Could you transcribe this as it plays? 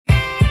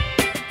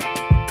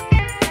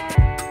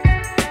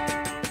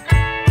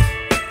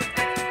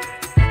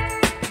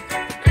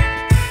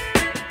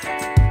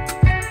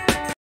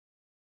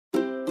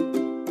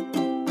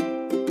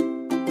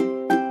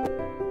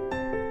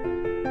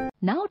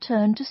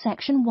listen to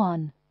Section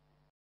 1.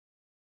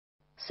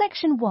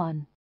 Section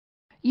 1.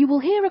 You will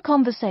hear a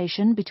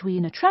conversation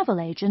between a travel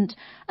agent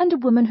and a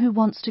woman who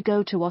wants to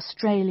go to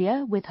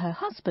Australia with her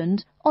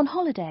husband on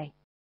holiday.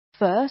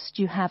 First,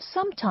 you have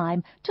some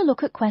time to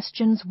look at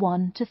questions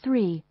 1 to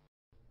 3.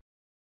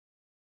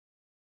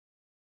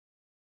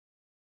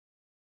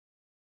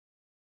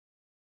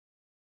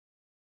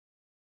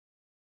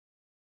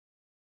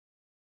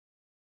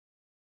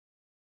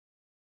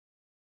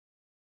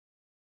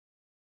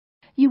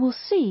 You will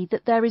see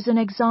that there is an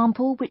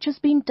example which has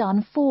been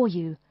done for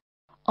you.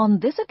 On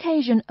this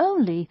occasion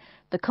only,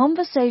 the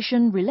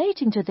conversation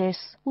relating to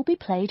this will be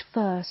played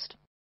first.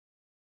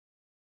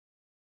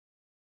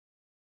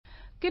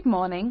 Good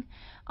morning.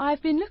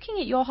 I've been looking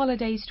at your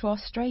holidays to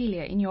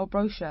Australia in your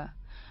brochure.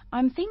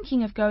 I'm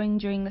thinking of going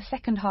during the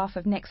second half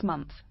of next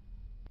month.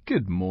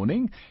 Good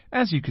morning.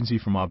 As you can see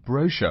from our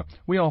brochure,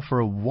 we offer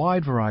a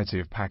wide variety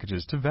of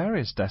packages to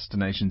various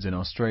destinations in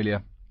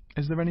Australia.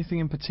 Is there anything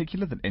in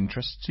particular that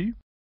interests you?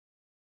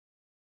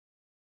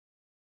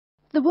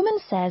 The woman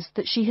says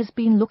that she has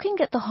been looking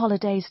at the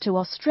holidays to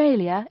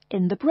Australia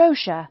in the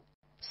brochure.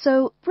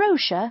 So,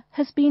 brochure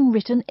has been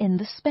written in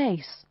the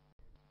space.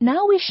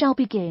 Now we shall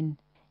begin.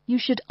 You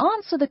should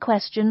answer the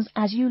questions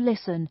as you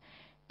listen,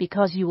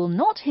 because you will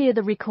not hear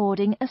the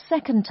recording a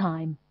second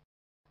time.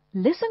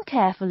 Listen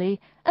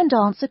carefully and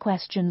answer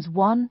questions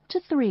 1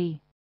 to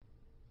 3.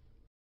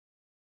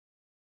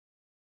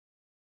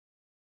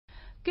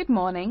 Good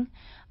morning.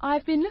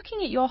 I've been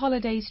looking at your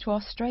holidays to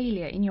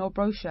Australia in your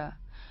brochure.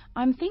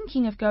 I'm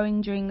thinking of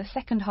going during the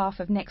second half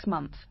of next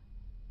month.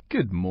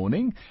 Good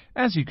morning.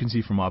 As you can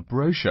see from our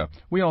brochure,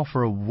 we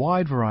offer a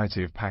wide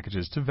variety of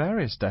packages to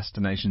various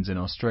destinations in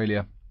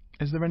Australia.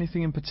 Is there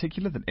anything in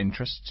particular that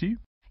interests you?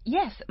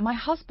 Yes, my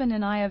husband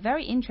and I are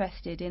very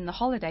interested in the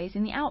holidays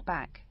in the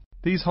outback.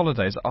 These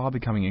holidays are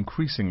becoming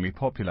increasingly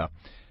popular.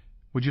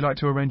 Would you like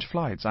to arrange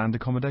flights and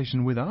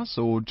accommodation with us,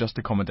 or just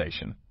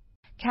accommodation?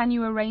 Can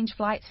you arrange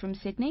flights from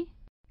Sydney?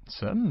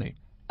 Certainly.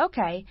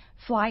 OK,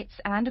 flights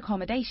and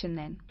accommodation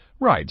then.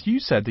 Right, you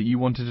said that you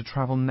wanted to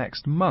travel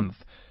next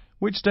month.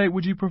 Which date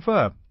would you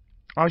prefer?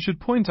 I should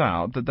point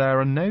out that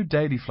there are no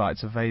daily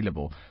flights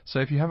available, so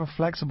if you have a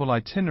flexible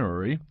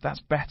itinerary,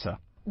 that's better.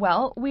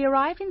 Well, we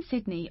arrive in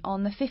Sydney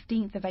on the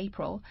 15th of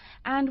April,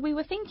 and we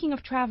were thinking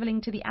of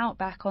travelling to the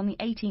outback on the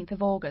 18th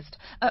of August.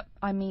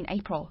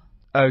 April.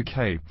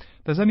 OK,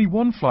 there's only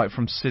one flight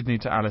from Sydney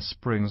to Alice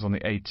Springs on the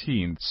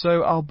 18th,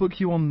 so I'll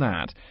book you on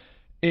that.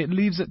 It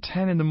leaves at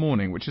 10 in the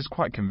morning, which is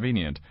quite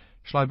convenient.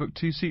 Shall I book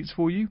 2 seats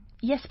for you?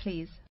 Yes,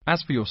 please.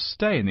 As for your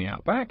stay in the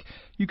outback,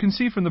 you can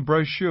see from the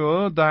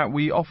brochure that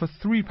we offer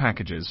 3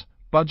 packages: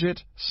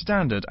 budget,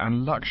 standard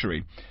and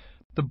luxury.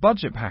 The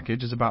budget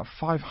package is about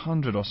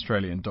 $500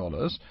 Australian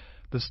dollars,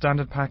 the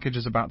standard package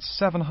is about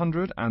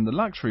 $700 and the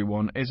luxury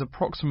one is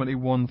approximately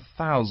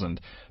 $1,000,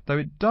 though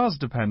it does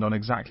depend on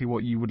exactly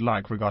what you would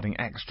like regarding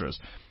extras.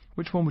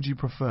 Which one would you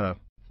prefer?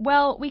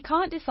 Well, we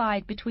can't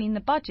decide between the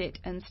budget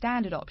and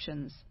standard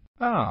options.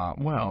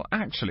 Well,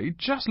 actually,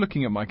 just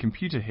looking at my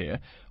computer here,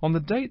 on the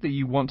date that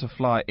you want to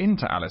fly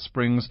into Alice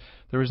Springs,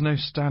 there is no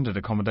standard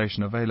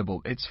accommodation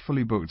available. It's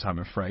fully booked, I'm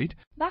afraid.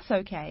 That's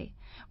okay.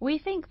 We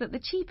think that the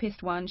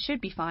cheapest one should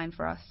be fine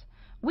for us.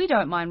 We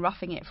don't mind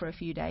roughing it for a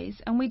few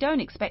days, and we don't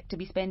expect to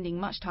be spending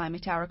much time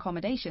at our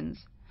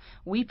accommodations.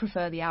 We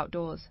prefer the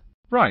outdoors.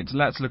 Right,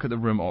 let's look at the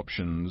room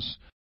options.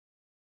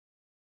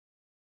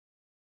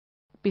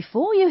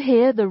 Before you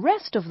hear the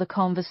rest of the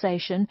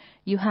conversation,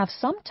 you have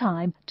some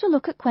time to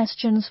look at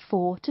questions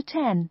 4 to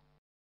 10.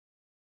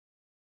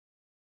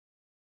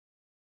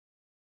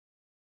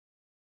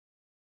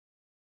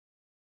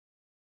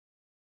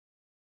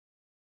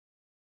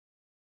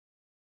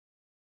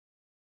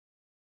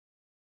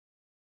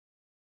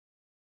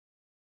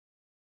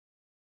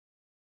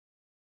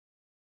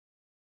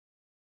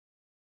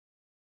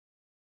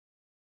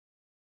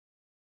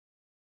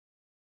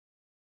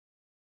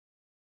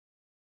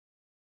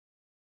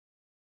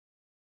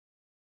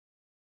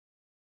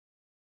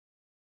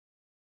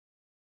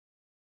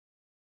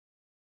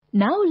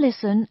 Now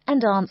listen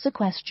and answer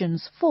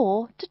questions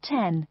 4 to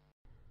 10.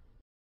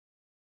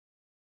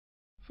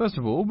 First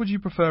of all, would you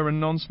prefer a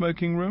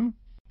non-smoking room?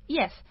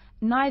 Yes,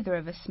 neither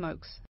of us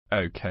smokes.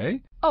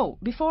 OK. Oh,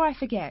 before I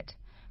forget,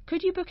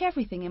 could you book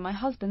everything in my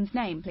husband's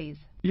name, please?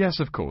 Yes,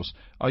 of course.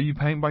 Are you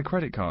paying by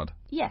credit card?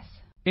 Yes.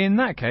 In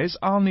that case,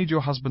 I'll need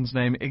your husband's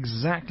name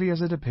exactly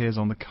as it appears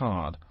on the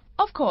card.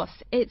 Of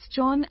course, it's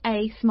John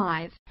A.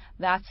 Smythe.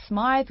 That's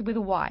Smythe with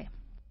a Y.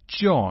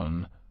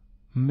 John,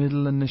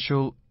 middle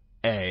initial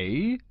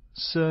A,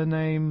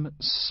 surname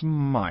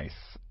Smythe,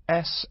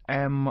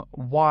 S-M-Y-T-H.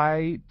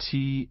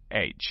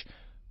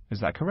 Is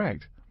that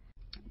correct?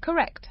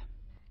 Correct.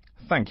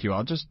 Thank you.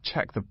 I'll just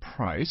check the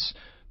price.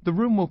 The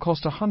room will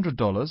cost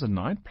 $100 a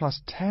night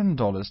plus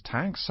 $10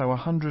 tax, so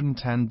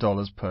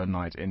 $110 per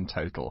night in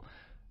total.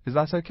 Is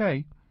that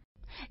okay?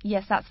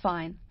 Yes, that's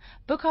fine.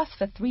 Book us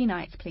for 3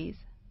 nights, please.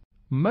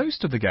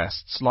 Most of the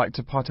guests like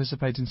to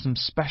participate in some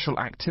special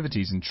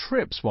activities and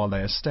trips while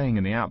they are staying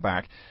in the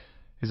outback.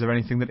 Is there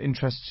anything that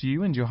interests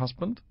you and your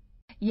husband?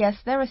 Yes,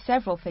 there are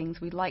several things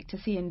we'd like to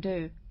see and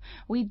do.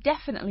 We'd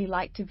definitely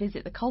like to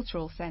visit the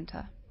cultural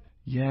centre.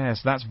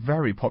 Yes, that's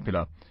very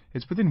popular.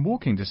 It's within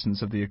walking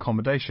distance of the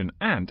accommodation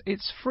and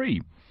it's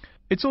free.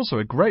 It's also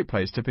a great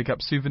place to pick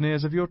up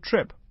souvenirs of your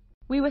trip.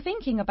 We were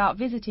thinking about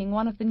visiting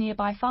one of the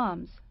nearby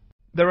farms.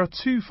 There are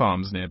 2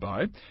 farms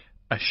nearby,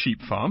 a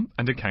sheep farm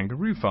and a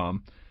kangaroo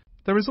farm.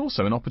 There is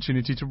also an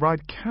opportunity to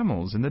ride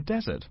camels in the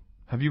desert.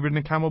 Have you ridden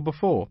a camel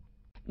before?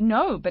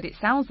 No, but it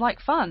sounds like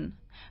fun.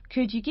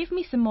 Could you give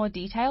me some more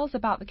details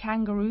about the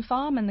kangaroo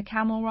farm and the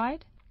camel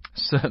ride?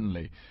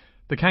 Certainly.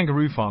 The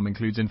kangaroo farm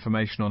includes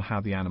information on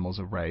how the animals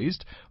are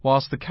raised,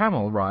 whilst the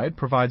camel ride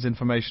provides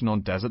information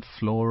on desert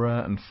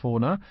flora and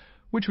fauna.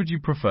 Which would you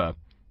prefer?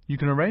 You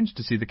can arrange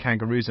to see the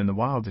kangaroos in the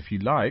wild if you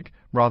like,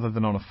 rather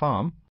than on a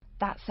farm.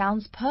 That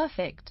sounds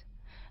perfect.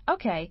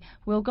 OK,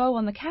 we'll go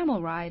on the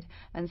camel ride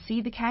and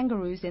see the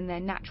kangaroos in their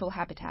natural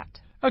habitat.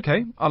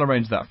 OK, I'll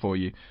arrange that for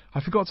you.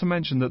 I forgot to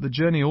mention that the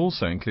journey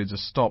also includes a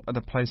stop at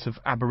a place of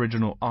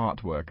Aboriginal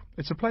artwork.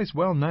 It's a place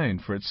well known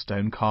for its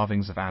stone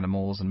carvings of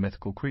animals and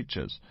mythical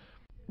creatures.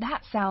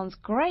 That sounds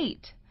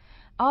great.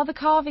 Are the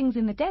carvings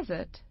in the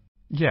desert?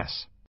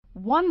 Yes.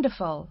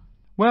 Wonderful.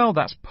 Well,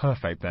 that's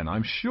perfect then.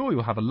 I'm sure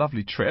you'll have a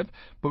lovely trip,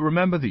 but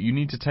remember that you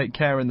need to take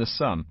care in the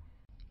sun.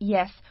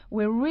 Yes,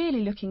 we're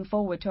really looking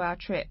forward to our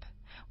trip.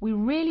 We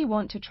really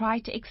want to try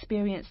to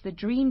experience the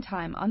dream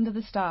time under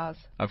the stars.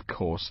 Of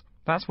course.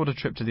 That's what a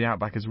trip to the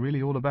outback is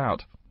really all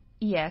about.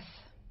 Yes.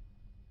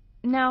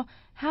 Now,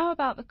 how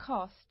about the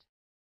cost?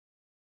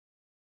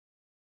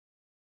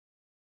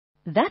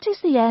 That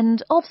is the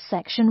end of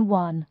section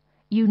 1.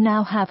 You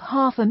now have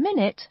half a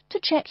minute to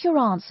check your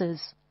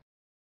answers.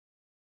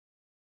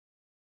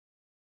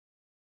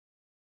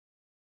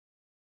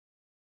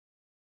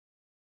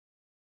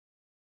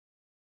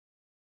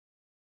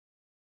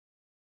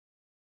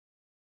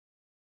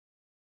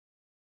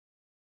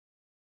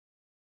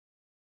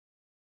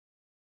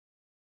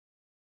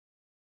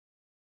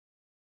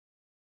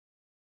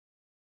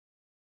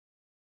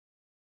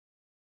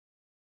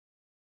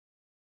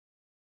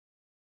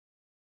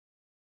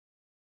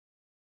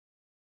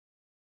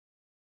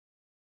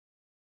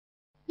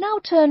 Now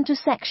turn to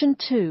section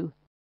 2.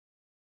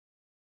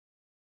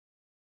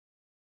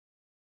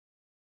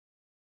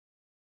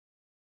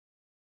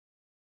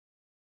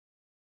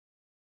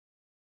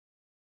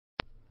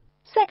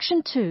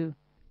 Section 2.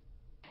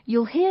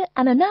 You'll hear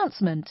an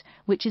announcement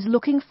which is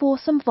looking for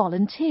some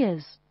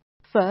volunteers.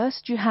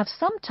 First, you have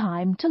some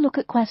time to look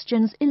at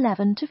questions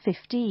 11 to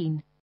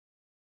 15.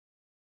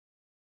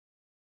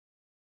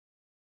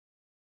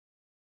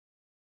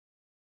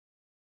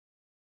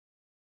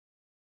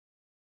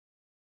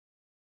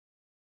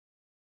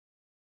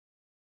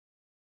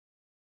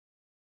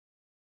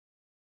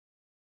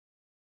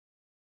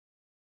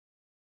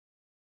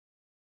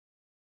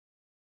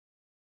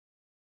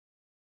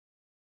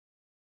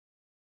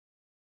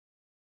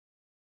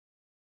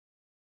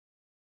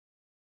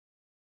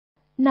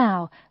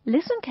 Now,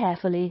 listen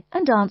carefully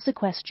and answer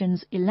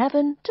questions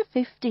 11 to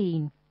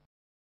 15.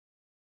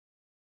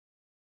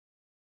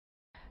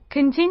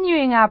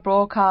 Continuing our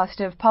broadcast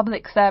of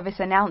public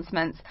service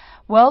announcements,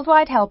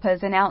 Worldwide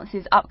Helpers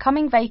announces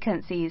upcoming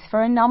vacancies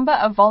for a number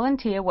of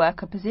volunteer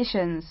worker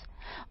positions.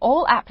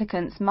 All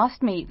applicants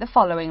must meet the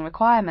following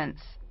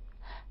requirements.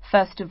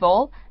 First of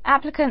all,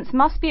 applicants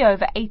must be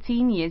over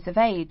 18 years of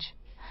age.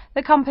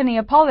 The company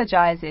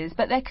apologises,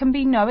 but there can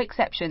be no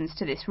exceptions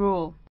to this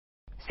rule.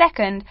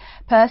 Second,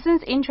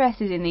 persons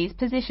interested in these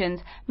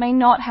positions may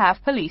not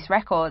have police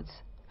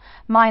records.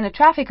 Minor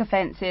traffic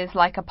offences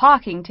like a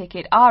parking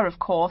ticket are, of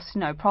course,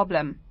 no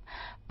problem.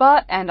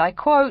 But, and I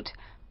quote,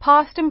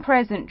 past and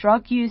present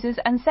drug users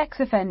and sex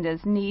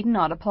offenders need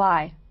not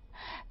apply.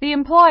 The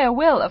employer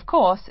will, of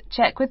course,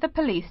 check with the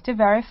police to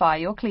verify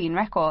your clean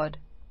record.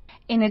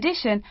 In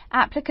addition,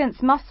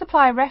 applicants must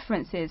supply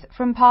references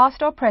from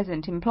past or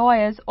present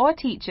employers or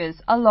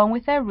teachers along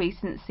with their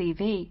recent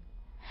CV.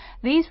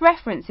 These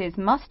references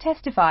must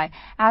testify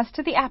as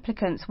to the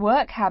applicant's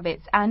work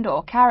habits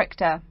and/or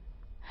character.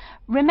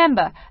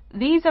 Remember,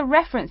 these are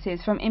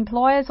references from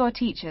employers or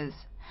teachers.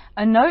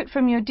 A note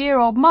from your dear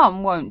old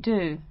mum won't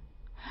do.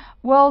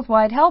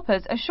 Worldwide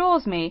Helpers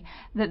assures me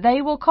that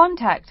they will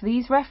contact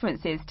these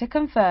references to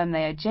confirm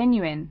they are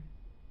genuine.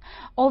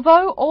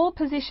 Although all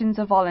positions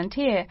are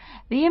volunteer,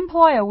 the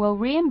employer will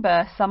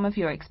reimburse some of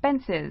your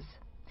expenses.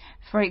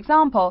 For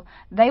example,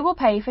 they will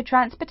pay for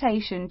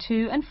transportation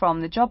to and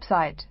from the job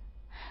site.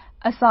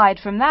 Aside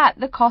from that,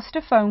 the cost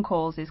of phone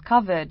calls is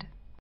covered.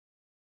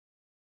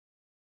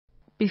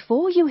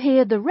 Before you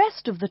hear the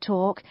rest of the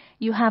talk,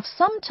 you have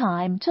some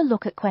time to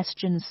look at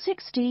questions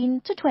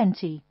 16 to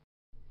 20.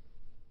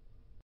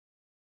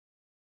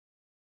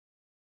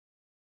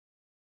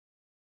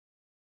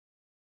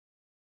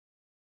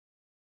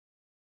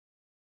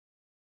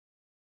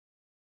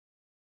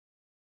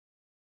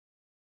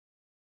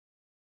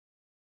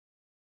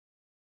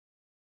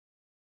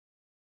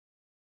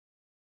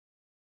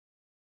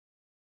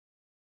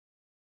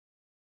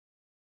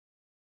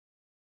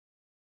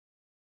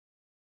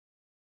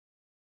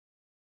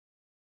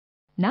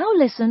 Now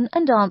listen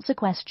and answer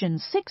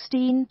questions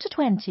 16 to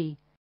 20.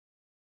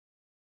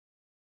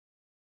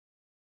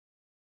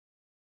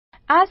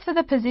 As for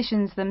the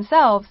positions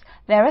themselves,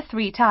 there are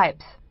 3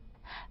 types.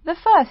 The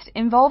first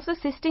involves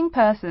assisting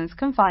persons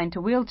confined to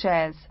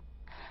wheelchairs.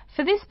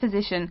 For this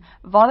position,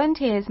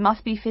 volunteers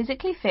must be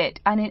physically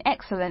fit and in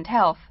excellent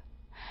health.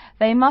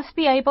 They must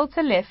be able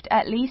to lift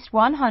at least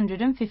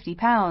 150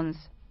 pounds.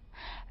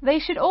 They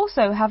should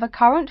also have a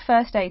current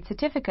first aid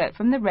certificate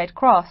from the Red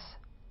Cross.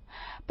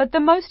 But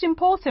the most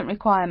important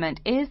requirement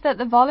is that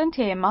the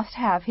volunteer must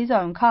have his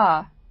own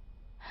car.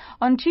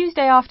 On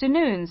Tuesday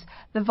afternoons,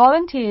 the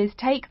volunteers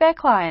take their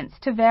clients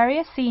to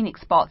various scenic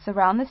spots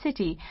around the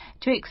city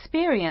to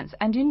experience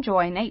and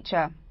enjoy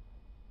nature.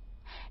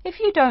 If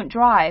you don't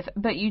drive,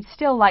 but you'd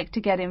still like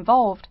to get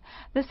involved,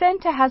 the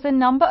centre has a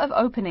number of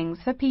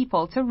openings for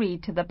people to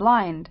read to the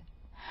blind.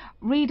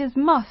 Readers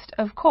must,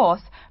 of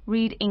course,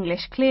 read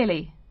English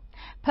clearly.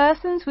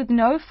 Persons with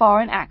no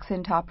foreign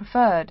accent are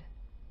preferred.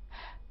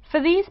 For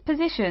these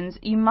positions,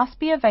 you must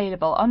be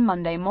available on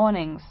Monday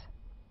mornings.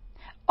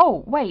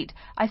 Oh, wait,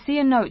 I see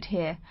a note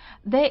here.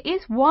 There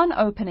is one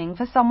opening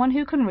for someone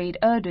who can read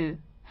Urdu.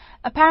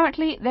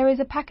 Apparently, there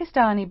is a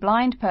Pakistani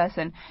blind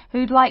person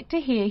who'd like to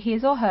hear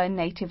his or her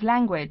native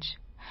language,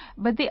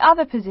 but the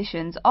other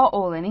positions are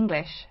all in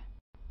English.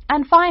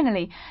 And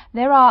finally,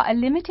 there are a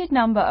limited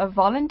number of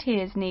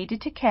volunteers needed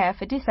to care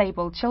for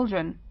disabled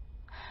children.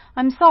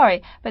 I'm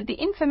sorry, but the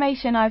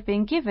information I've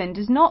been given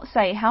does not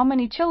say how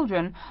many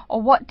children or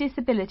what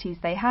disabilities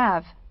they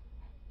have.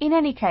 In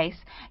any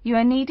case, you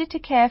are needed to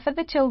care for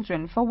the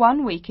children for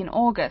 1 week in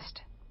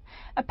August.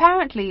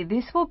 Apparently,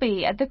 this will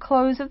be at the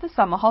close of the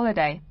summer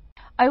holiday.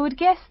 I would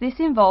guess this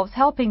involves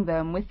helping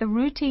them with the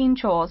routine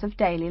chores of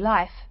daily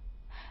life.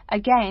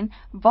 Again,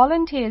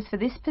 volunteers for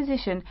this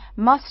position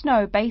must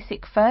know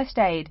basic first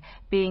aid,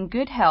 be in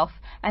good health,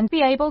 and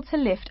be able to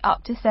lift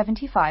up to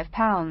 75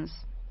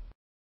 pounds.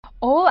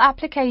 All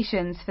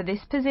applications for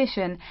this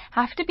position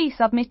have to be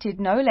submitted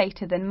no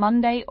later than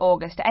Monday,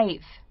 August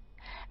 8th.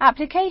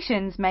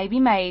 Applications may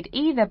be made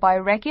either by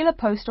regular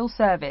postal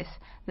service,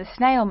 the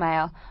snail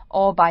mail,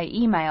 or by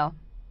email.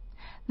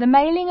 The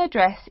mailing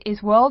address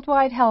is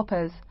Worldwide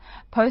Helpers,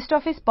 Post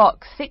Office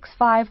Box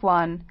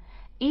 651,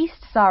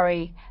 East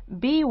Surrey,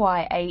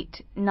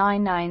 BY8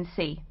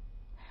 99C.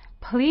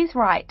 Please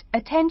write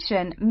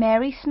 "Attention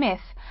Mary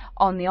Smith"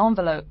 on the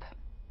envelope.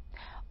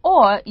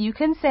 Or you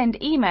can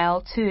send email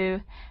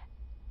to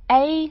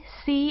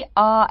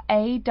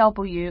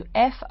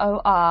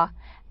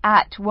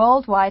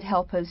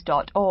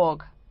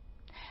acrawfor@worldwidehelpers.org.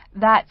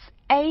 That's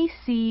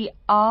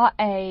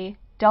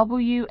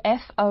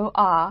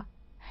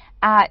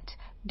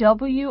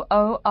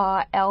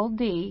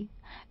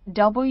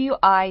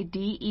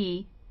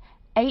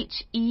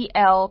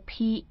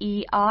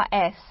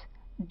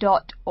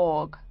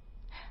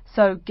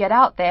So get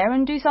out there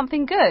and do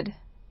something good.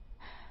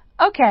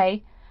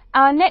 Okay,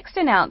 our next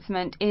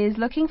announcement is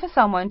looking for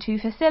someone to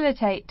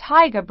facilitate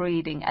tiger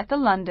breeding at the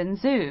London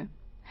Zoo.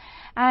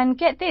 And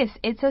get this,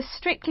 it's a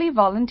strictly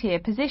volunteer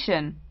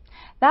position.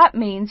 That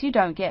means you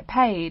don't get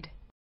paid.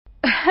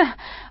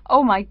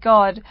 Oh my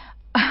God.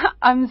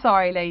 I'm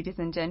sorry, ladies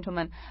and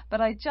gentlemen,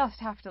 but I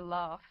just have to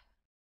laugh.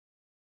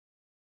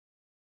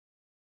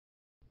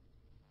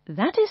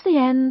 That is the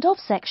end of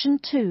section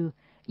 2.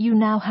 You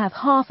now have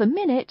half a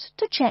minute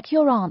to check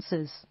your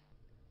answers.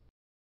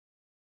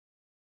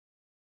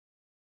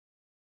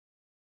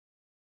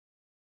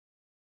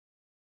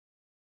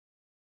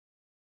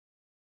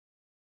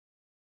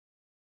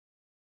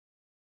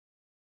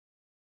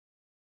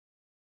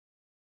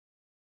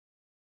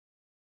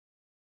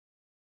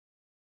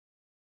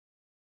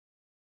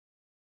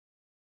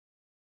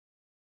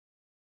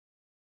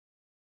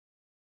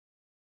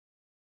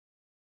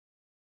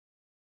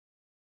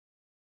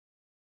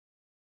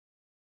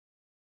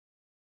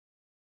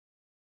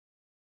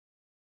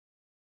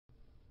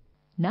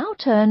 Now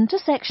turn to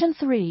section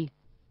 3.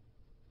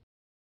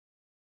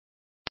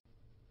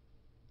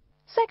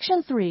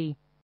 Section 3.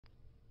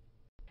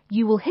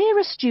 You will hear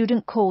a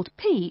student called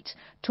Pete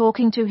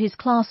talking to his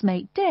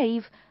classmate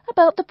Dave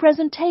about the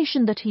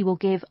presentation that he will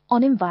give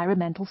on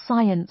environmental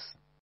science.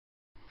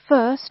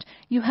 First,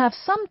 you have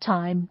some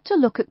time to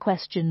look at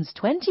questions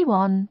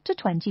 21 to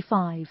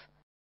 25.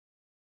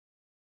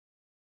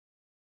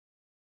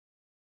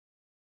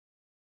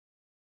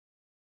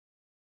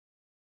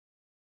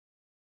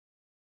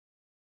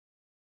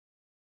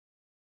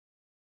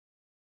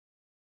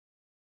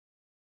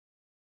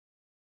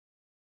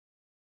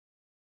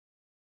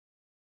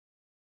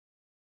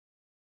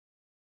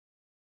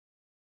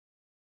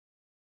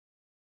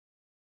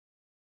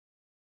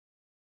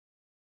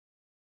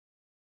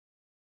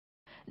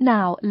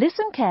 Now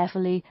listen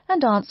carefully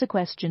and answer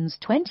questions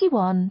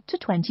 21 to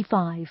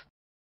 25.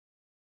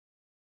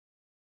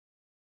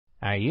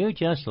 Are you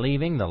just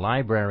leaving the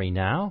library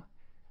now?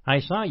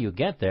 I saw you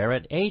get there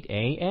at 8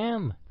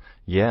 a.m.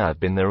 Yeah, I've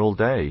been there all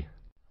day.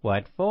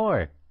 What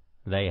for?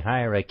 They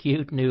hire a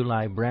cute new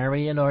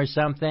librarian or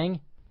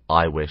something?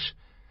 I wish.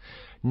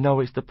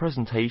 No, it's the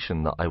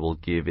presentation that I will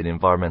give in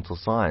environmental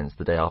science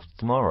the day after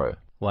tomorrow.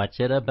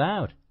 What's it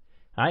about?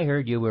 I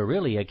heard you were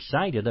really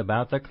excited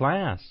about the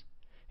class.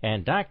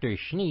 And Dr.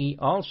 Schnee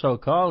also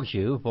calls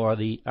you for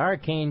the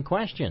arcane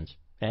questions,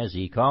 as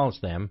he calls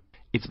them.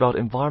 It's about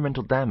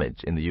environmental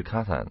damage in the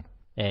Yucatan.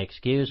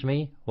 Excuse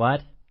me,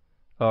 what?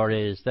 Or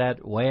is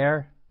that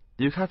where?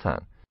 The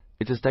Yucatan.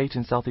 It's a state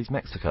in southeast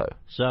Mexico.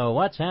 So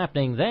what's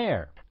happening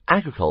there?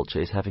 Agriculture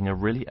is having a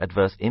really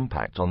adverse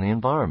impact on the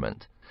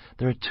environment.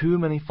 There are too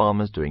many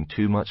farmers doing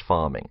too much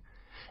farming.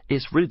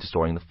 It's really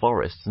destroying the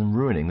forests and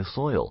ruining the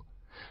soil.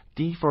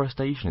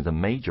 Deforestation is a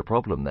major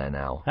problem there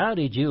now. How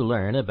did you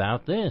learn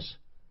about this?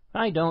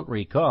 I don't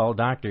recall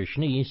Dr.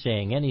 Schnee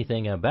saying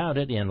anything about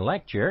it in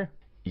lecture.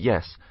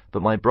 Yes,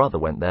 but my brother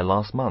went there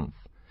last month.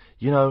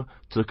 You know,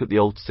 to look at the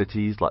old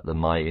cities like the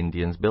Maya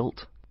Indians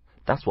built.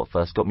 That's what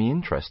first got me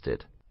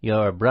interested.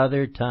 Your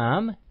brother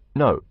Tom?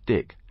 No,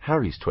 Dick,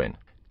 Harry's twin.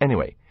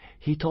 Anyway,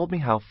 he told me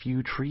how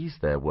few trees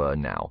there were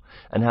now,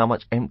 and how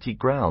much empty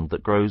ground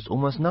that grows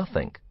almost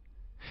nothing.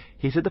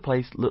 He said the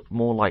place looked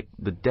more like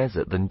the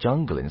desert than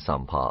jungle in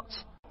some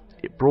parts.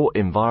 It brought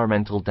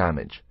environmental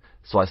damage,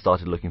 so I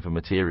started looking for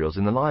materials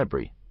in the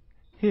library.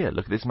 Here,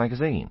 look at this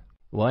magazine.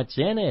 What's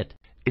in it?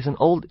 It's an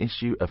old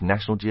issue of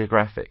National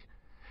Geographic.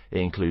 It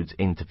includes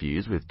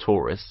interviews with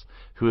tourists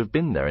who have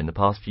been there in the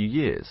past few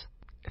years.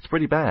 It's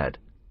pretty bad.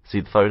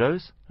 See the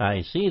photos?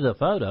 I see the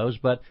photos,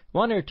 but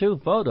 1 or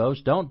 2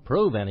 photos don't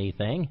prove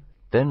anything.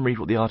 Then read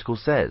what the article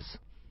says.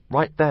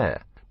 Right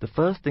there. The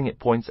first thing it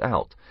points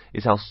out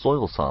is how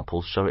soil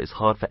samples show it's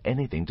hard for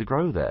anything to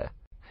grow there.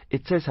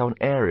 It says how an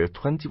area of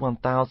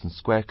 21,000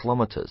 square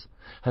kilometers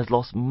has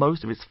lost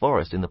most of its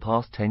forest in the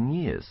past 10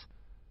 years.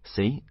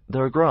 See,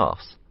 there are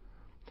graphs.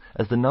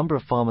 As the number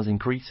of farmers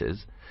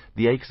increases,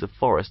 the acres of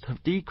forest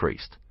have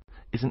decreased.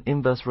 It's an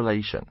inverse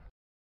relation.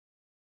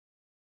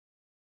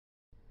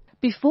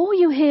 Before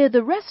you hear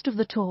the rest of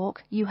the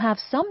talk, you have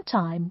some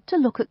time to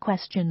look at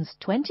questions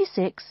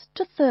 26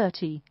 to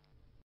 30.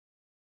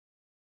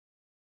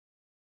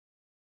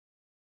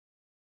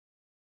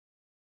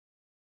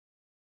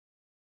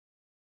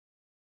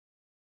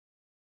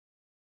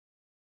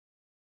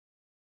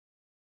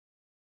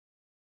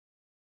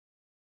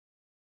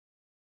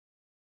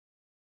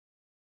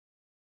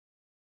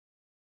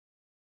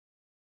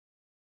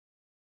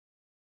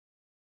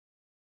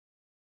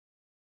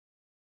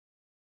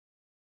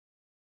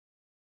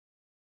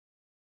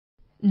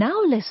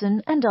 Now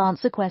listen and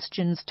answer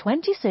questions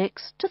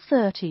 26 to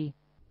 30.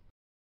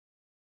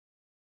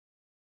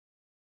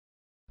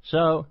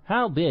 So,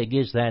 how big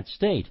is that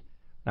state?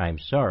 I'm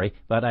sorry,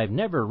 but I've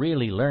never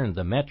really learned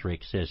the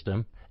metric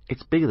system.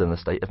 It's bigger than the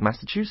state of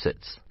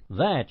Massachusetts.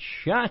 That's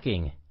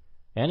shocking.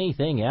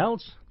 Anything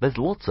else? There's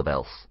lots of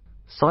else.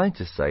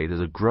 Scientists say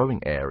there's a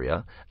growing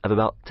area of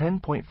about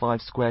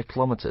 10.5 square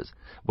kilometers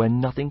where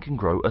nothing can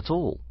grow at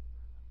all.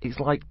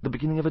 It's like the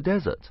beginning of a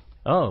desert.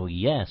 Oh,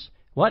 yes.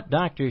 What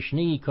Dr.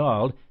 Schnee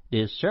called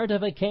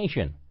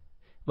desertification.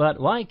 But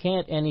why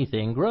can't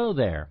anything grow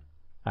there?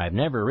 I've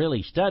never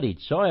really studied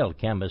soil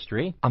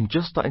chemistry. I'm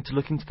just starting to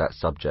look into that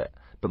subject,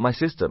 but my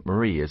sister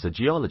Marie is a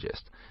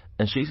geologist,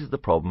 and she says the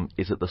problem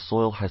is that the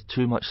soil has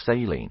too much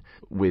saline,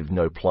 with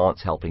no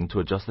plants helping to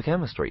adjust the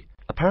chemistry.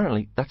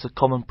 Apparently, that's a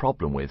common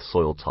problem with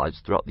soil types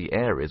throughout the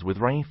areas with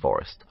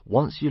rainforest.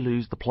 Once you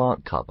lose the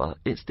plant cover,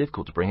 it's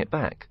difficult to bring it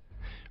back.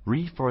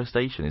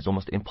 Reforestation is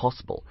almost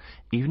impossible,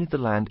 even if the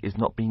land is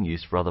not being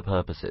used for other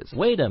purposes.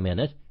 Wait a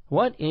minute.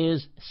 What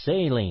is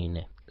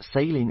saline?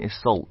 Saline is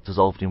salt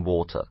dissolved in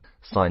water.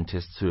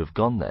 Scientists who have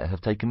gone there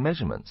have taken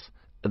measurements.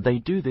 They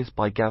do this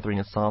by gathering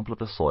a sample of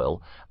the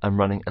soil and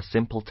running a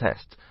simple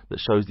test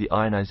that shows the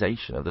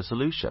ionization of the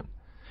solution.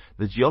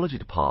 The geology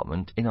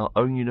department in our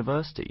own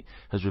university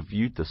has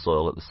reviewed the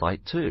soil at the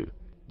site too.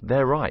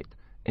 They're right.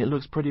 It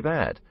looks pretty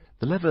bad.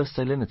 The level of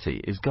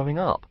salinity is going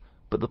up.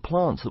 But the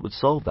plants that would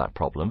solve that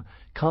problem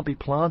can't be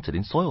planted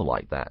in soil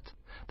like that.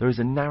 There is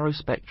a narrow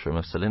spectrum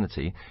of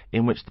salinity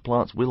in which the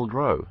plants will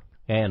grow.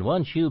 And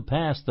once you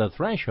pass the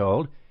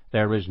threshold,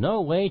 there is no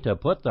way to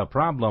put the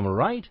problem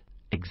right?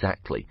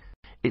 Exactly.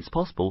 It's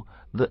possible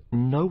that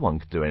no one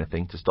can do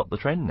anything to stop the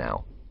trend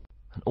now.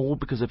 And all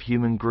because of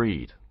human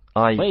greed.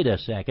 Wait a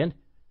second.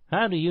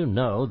 How do you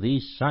know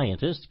these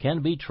scientists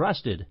can be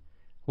trusted?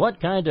 What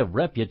kind of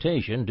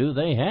reputation do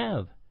they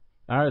have?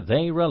 Are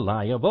they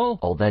reliable?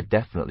 Oh, they're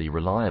definitely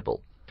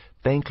reliable.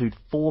 They include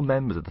 4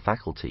 members of the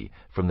faculty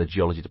from the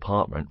geology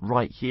department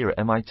right here at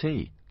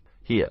MIT.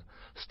 Here,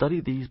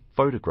 study these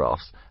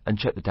photographs and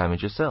check the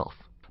damage yourself.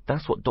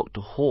 That's what Dr.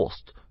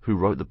 Horst, who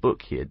wrote the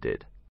book here,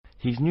 did.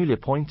 He's newly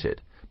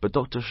appointed, but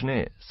Dr.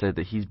 Schnee said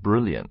that he's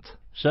brilliant.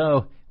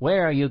 So,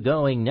 where are you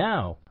going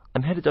now?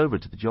 I'm headed over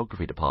to the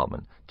geography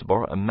department to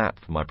borrow a map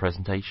for my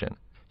presentation.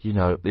 You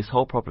know, this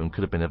whole problem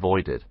could have been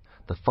avoided.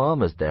 The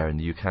farmers there in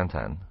the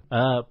Yucatan.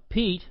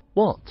 Pete.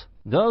 What?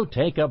 Go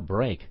take a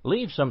break.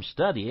 Leave some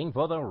studying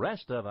for the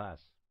rest of us.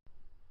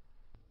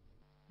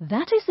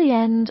 That is the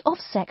end of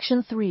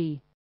section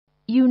 3.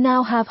 You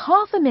now have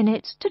half a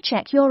minute to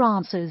check your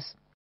answers.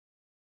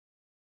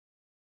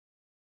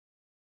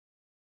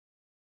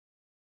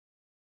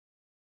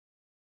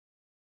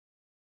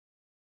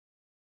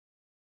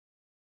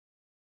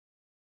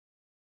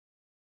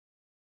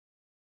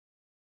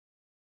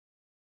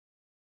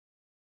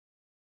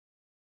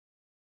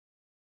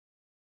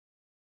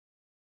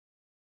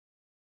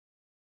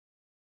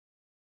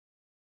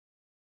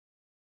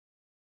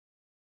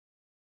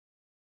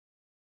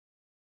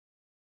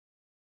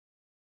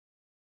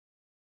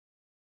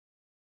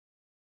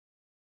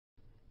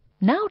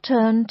 Now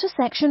turn to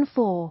Section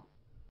 4.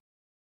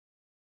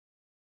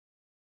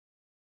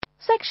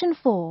 Section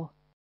 4.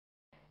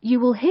 You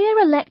will hear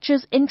a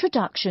lecture's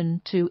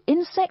introduction to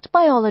Insect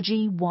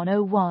Biology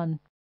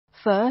 101.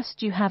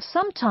 First, you have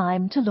some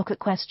time to look at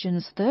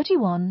questions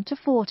 31 to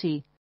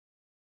 40.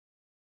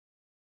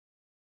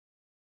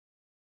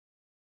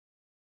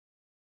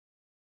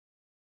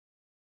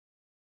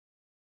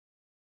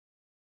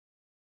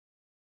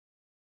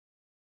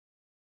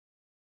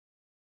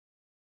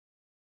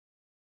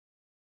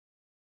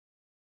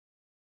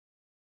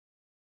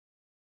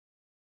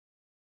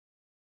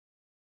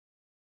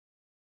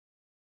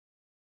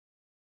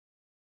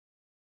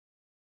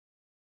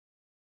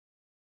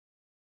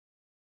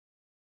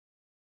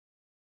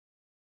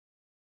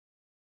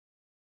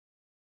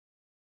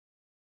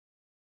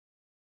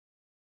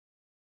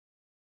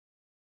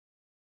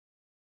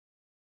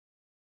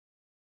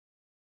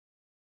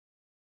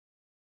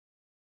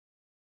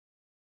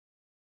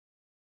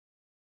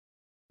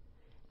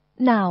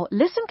 Now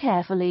listen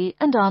carefully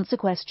and answer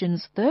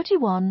questions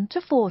 31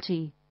 to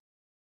 40.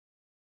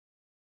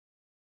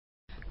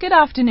 Good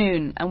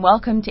afternoon and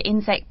welcome to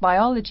Insect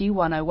Biology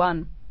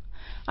 101.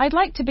 I'd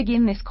like to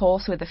begin this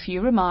course with a few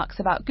remarks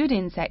about good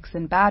insects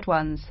and bad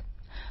ones.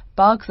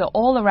 Bugs are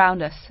all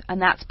around us, and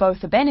that's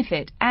both a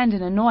benefit and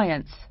an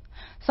annoyance,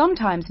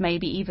 sometimes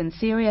maybe even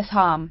serious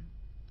harm.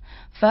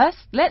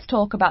 First, let's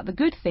talk about the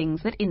good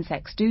things that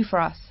insects do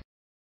for us.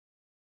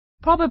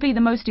 Probably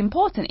the most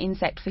important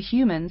insect for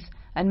humans,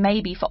 and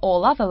maybe for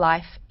all other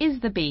life, is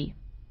the bee.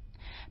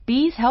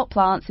 Bees help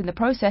plants in the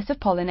process of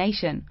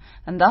pollination,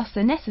 and thus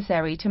are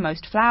necessary to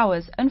most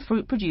flowers and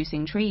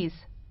fruit-producing trees.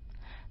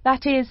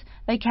 That is,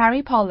 they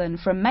carry pollen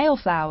from male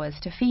flowers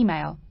to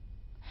female.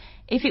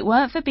 If it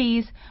weren't for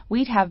bees,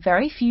 we'd have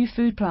very few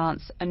food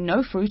plants and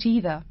no fruit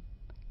either.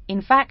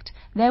 In fact,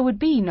 there would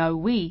be no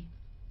we.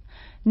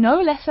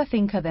 No less a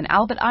thinker than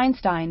Albert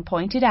Einstein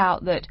pointed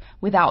out that,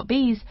 without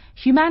bees,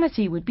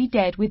 humanity would be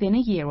dead within a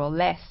year or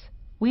less.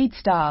 We'd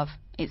starve.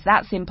 It's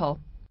that simple.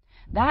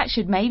 That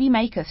should maybe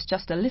make us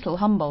just a little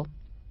humble.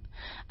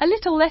 A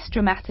little less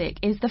dramatic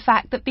is the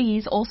fact that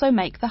bees also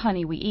make the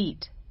honey we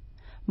eat.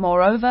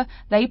 Moreover,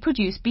 they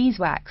produce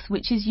beeswax,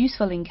 which is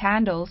useful in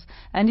candles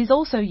and is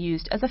also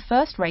used as a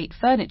first-rate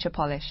furniture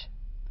polish.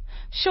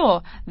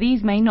 Sure,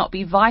 these may not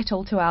be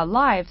vital to our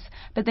lives,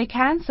 but they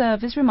can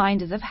serve as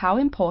reminders of how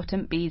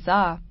important bees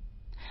are.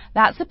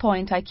 That's a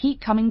point I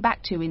keep coming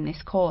back to in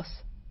this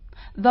course.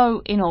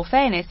 Though, in all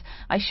fairness,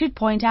 I should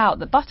point out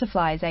that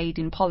butterflies aid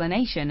in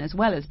pollination as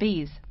well as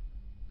bees.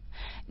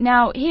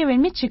 Now, here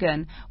in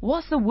Michigan,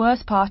 what's the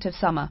worst part of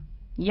summer?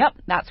 Yep,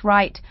 that's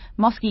right,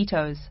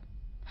 mosquitoes.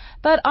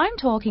 But I'm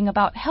talking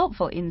about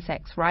helpful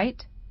insects,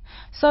 right?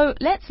 So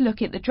let's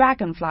look at the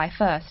dragonfly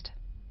first.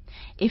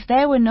 If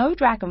there were no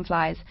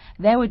dragonflies,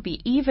 there would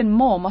be even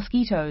more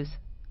mosquitoes.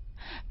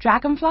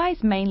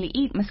 Dragonflies mainly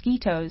eat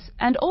mosquitoes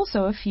and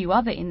also a few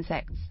other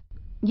insects.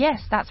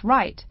 Yes, that's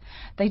right.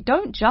 They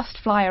don't just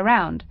fly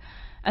around,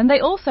 and they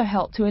also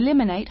help to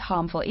eliminate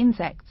harmful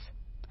insects.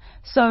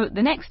 So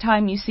the next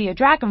time you see a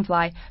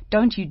dragonfly,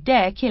 don't you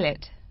dare kill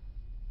it.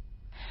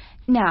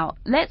 Now,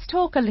 let's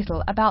talk a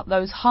little about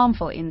those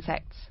harmful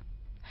insects.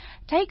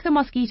 Take the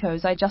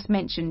mosquitoes I just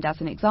mentioned as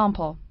an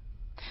example.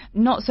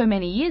 Not so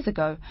many years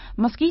ago,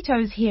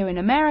 mosquitoes here in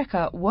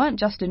America weren't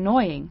just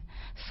annoying,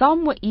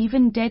 some were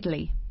even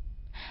deadly.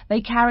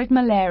 They carried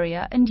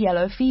malaria and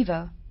yellow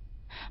fever.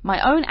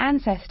 My own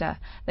ancestor,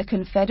 the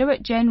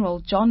Confederate General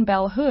John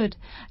Bell Hood,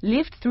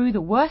 lived through the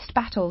worst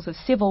battles of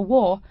Civil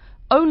War,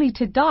 only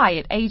to die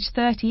at age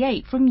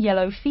 38 from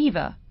yellow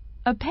fever.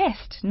 A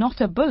pest, not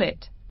a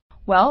bullet.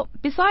 Well,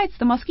 besides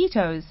the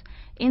mosquitoes,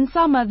 in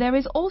summer there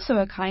is also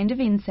a kind of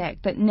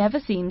insect that never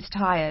seems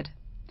tired.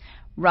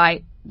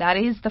 Right, that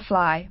is the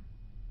fly.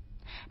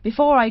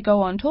 Before I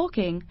go on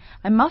talking,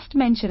 I must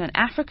mention an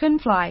African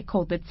fly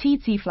called the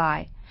tsetse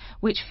fly,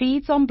 which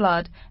feeds on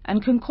blood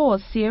and can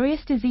cause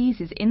serious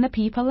diseases in the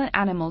people and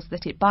animals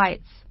that it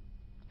bites.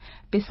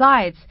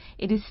 Besides,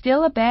 it is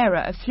still a bearer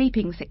of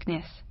sleeping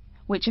sickness,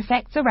 which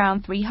affects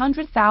around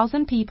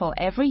 300,000 people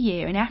every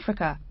year in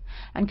Africa,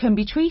 and can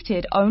be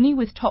treated only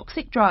with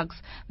toxic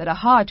drugs that are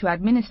hard to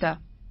administer.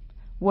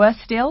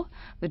 Worse still,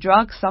 the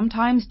drugs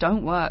sometimes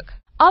don't work.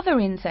 Other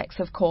insects,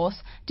 of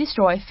course,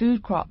 destroy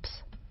food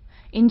crops.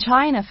 In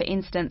China, for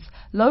instance,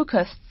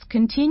 locusts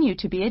continue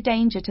to be a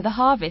danger to the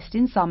harvest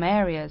in some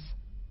areas.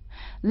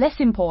 Less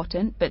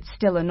important, but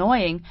still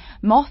annoying,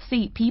 moths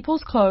eat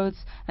people's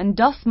clothes and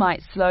dust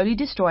mites slowly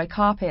destroy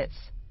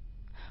carpets.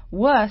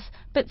 Worse,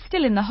 but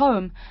still in the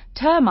home,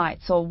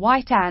 termites or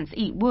white ants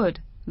eat wood,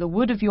 the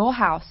wood of your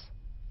house.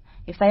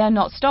 If they are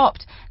not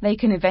stopped, they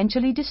can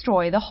eventually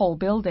destroy the whole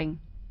building.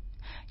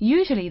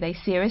 Usually they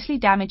seriously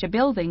damage a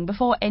building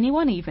before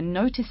anyone even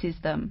notices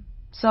them.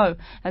 So,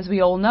 as we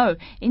all know,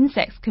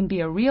 insects can be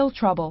a real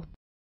trouble.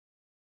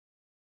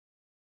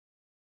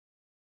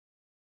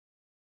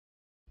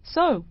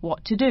 So,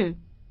 what to do?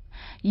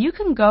 You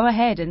can go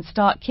ahead and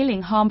start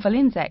killing harmful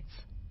insects.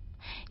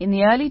 In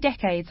the early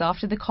decades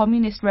after the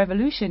Communist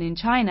Revolution in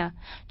China,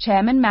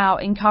 Chairman Mao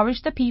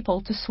encouraged the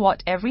people to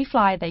swat every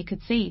fly they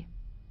could see.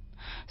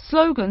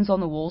 Slogans on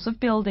the walls of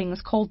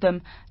buildings called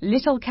them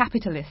little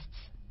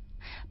capitalists.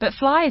 But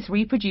flies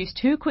reproduce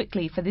too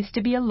quickly for this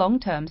to be a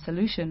long-term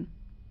solution.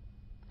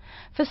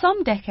 For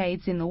some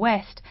decades in the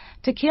West,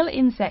 to kill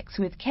insects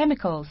with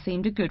chemicals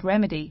seemed a good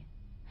remedy.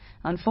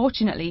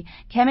 Unfortunately,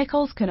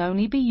 chemicals can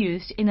only be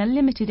used in a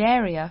limited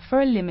area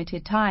for a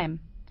limited time.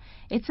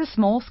 It's a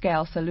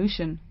small-scale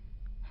solution.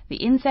 The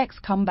insects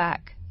come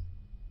back.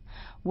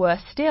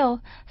 Worse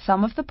still,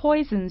 some of the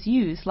poisons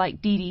used,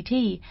 like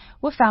DDT,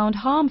 were found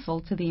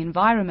harmful to the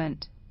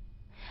environment.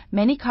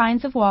 Many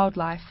kinds of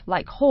wildlife,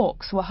 like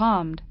hawks, were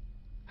harmed.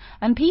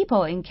 And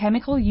people in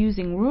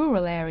chemical-using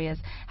rural areas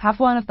have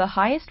one of the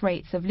highest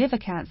rates of liver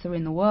cancer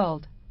in the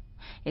world.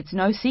 It's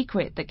no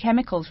secret that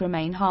chemicals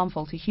remain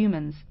harmful to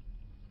humans.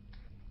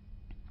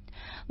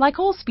 Like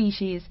all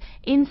species,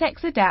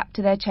 insects adapt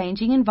to their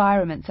changing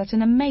environments at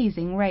an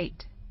amazing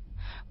rate.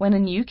 When a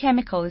new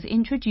chemical is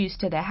introduced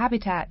to their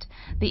habitat,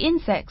 the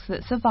insects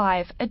that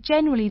survive are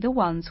generally the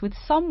ones with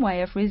some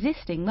way of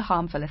resisting the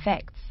harmful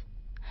effects.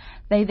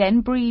 They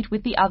then breed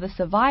with the other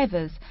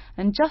survivors,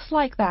 and just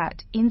like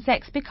that,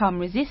 insects become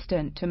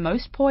resistant to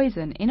most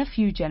poison in a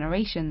few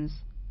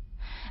generations.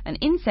 An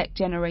insect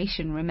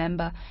generation,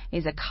 remember,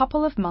 is a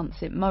couple of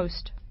months at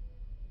most.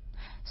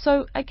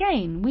 So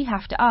again, we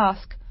have to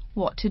ask,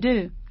 what to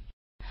do?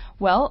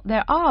 Well,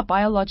 there are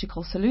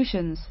biological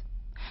solutions.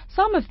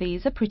 Some of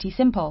these are pretty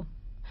simple.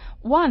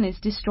 One is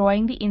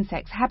destroying the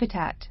insect's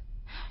habitat.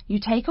 You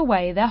take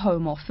away their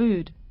home or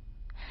food.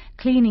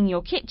 Cleaning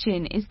your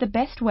kitchen is the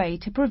best way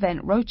to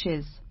prevent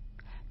roaches.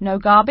 No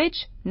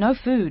garbage, no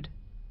food.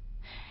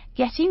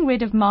 Getting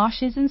rid of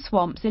marshes and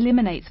swamps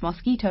eliminates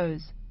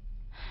mosquitoes.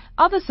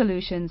 Other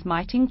solutions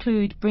might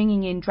include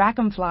bringing in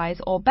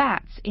dragonflies or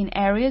bats in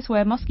areas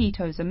where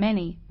mosquitoes are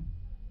many.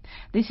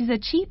 This is a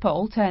cheaper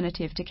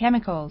alternative to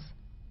chemicals.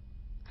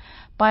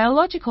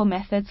 Biological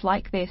methods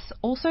like this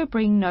also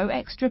bring no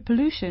extra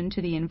pollution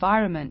to the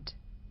environment.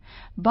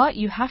 But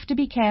you have to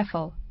be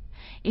careful.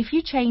 If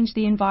you change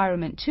the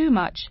environment too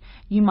much,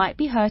 you might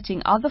be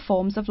hurting other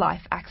forms of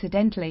life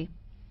accidentally.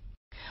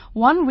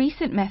 One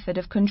recent method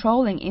of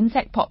controlling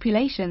insect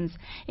populations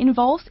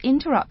involves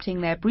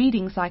interrupting their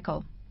breeding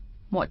cycle.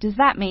 What does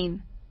that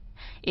mean?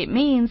 It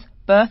means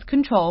birth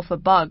control for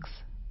bugs.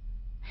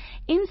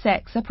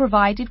 Insects are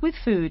provided with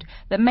food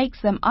that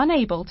makes them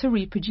unable to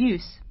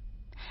reproduce.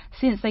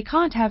 Since they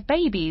can't have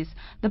babies,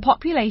 the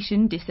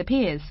population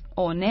disappears,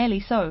 or nearly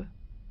so.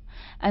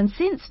 And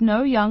since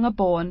no young are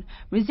born,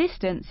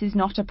 resistance is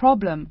not a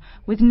problem,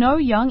 with no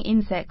young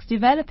insects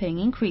developing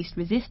increased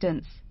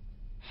resistance.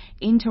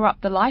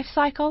 Interrupt the life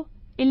cycle,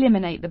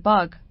 eliminate the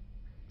bug.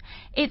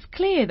 It's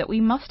clear that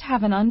we must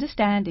have an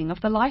understanding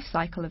of the life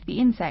cycle of the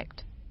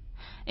insect.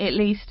 At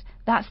least,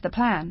 that's the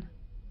plan.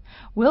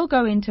 We'll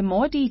go into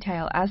more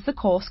detail as the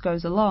course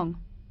goes along.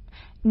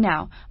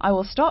 Now, I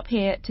will stop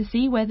here to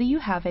see whether you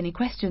have any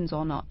questions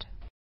or not.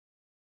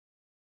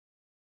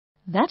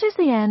 That is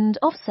the end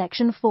of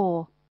section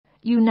 4.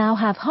 You now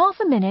have half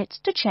a minute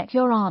to check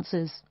your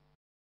answers.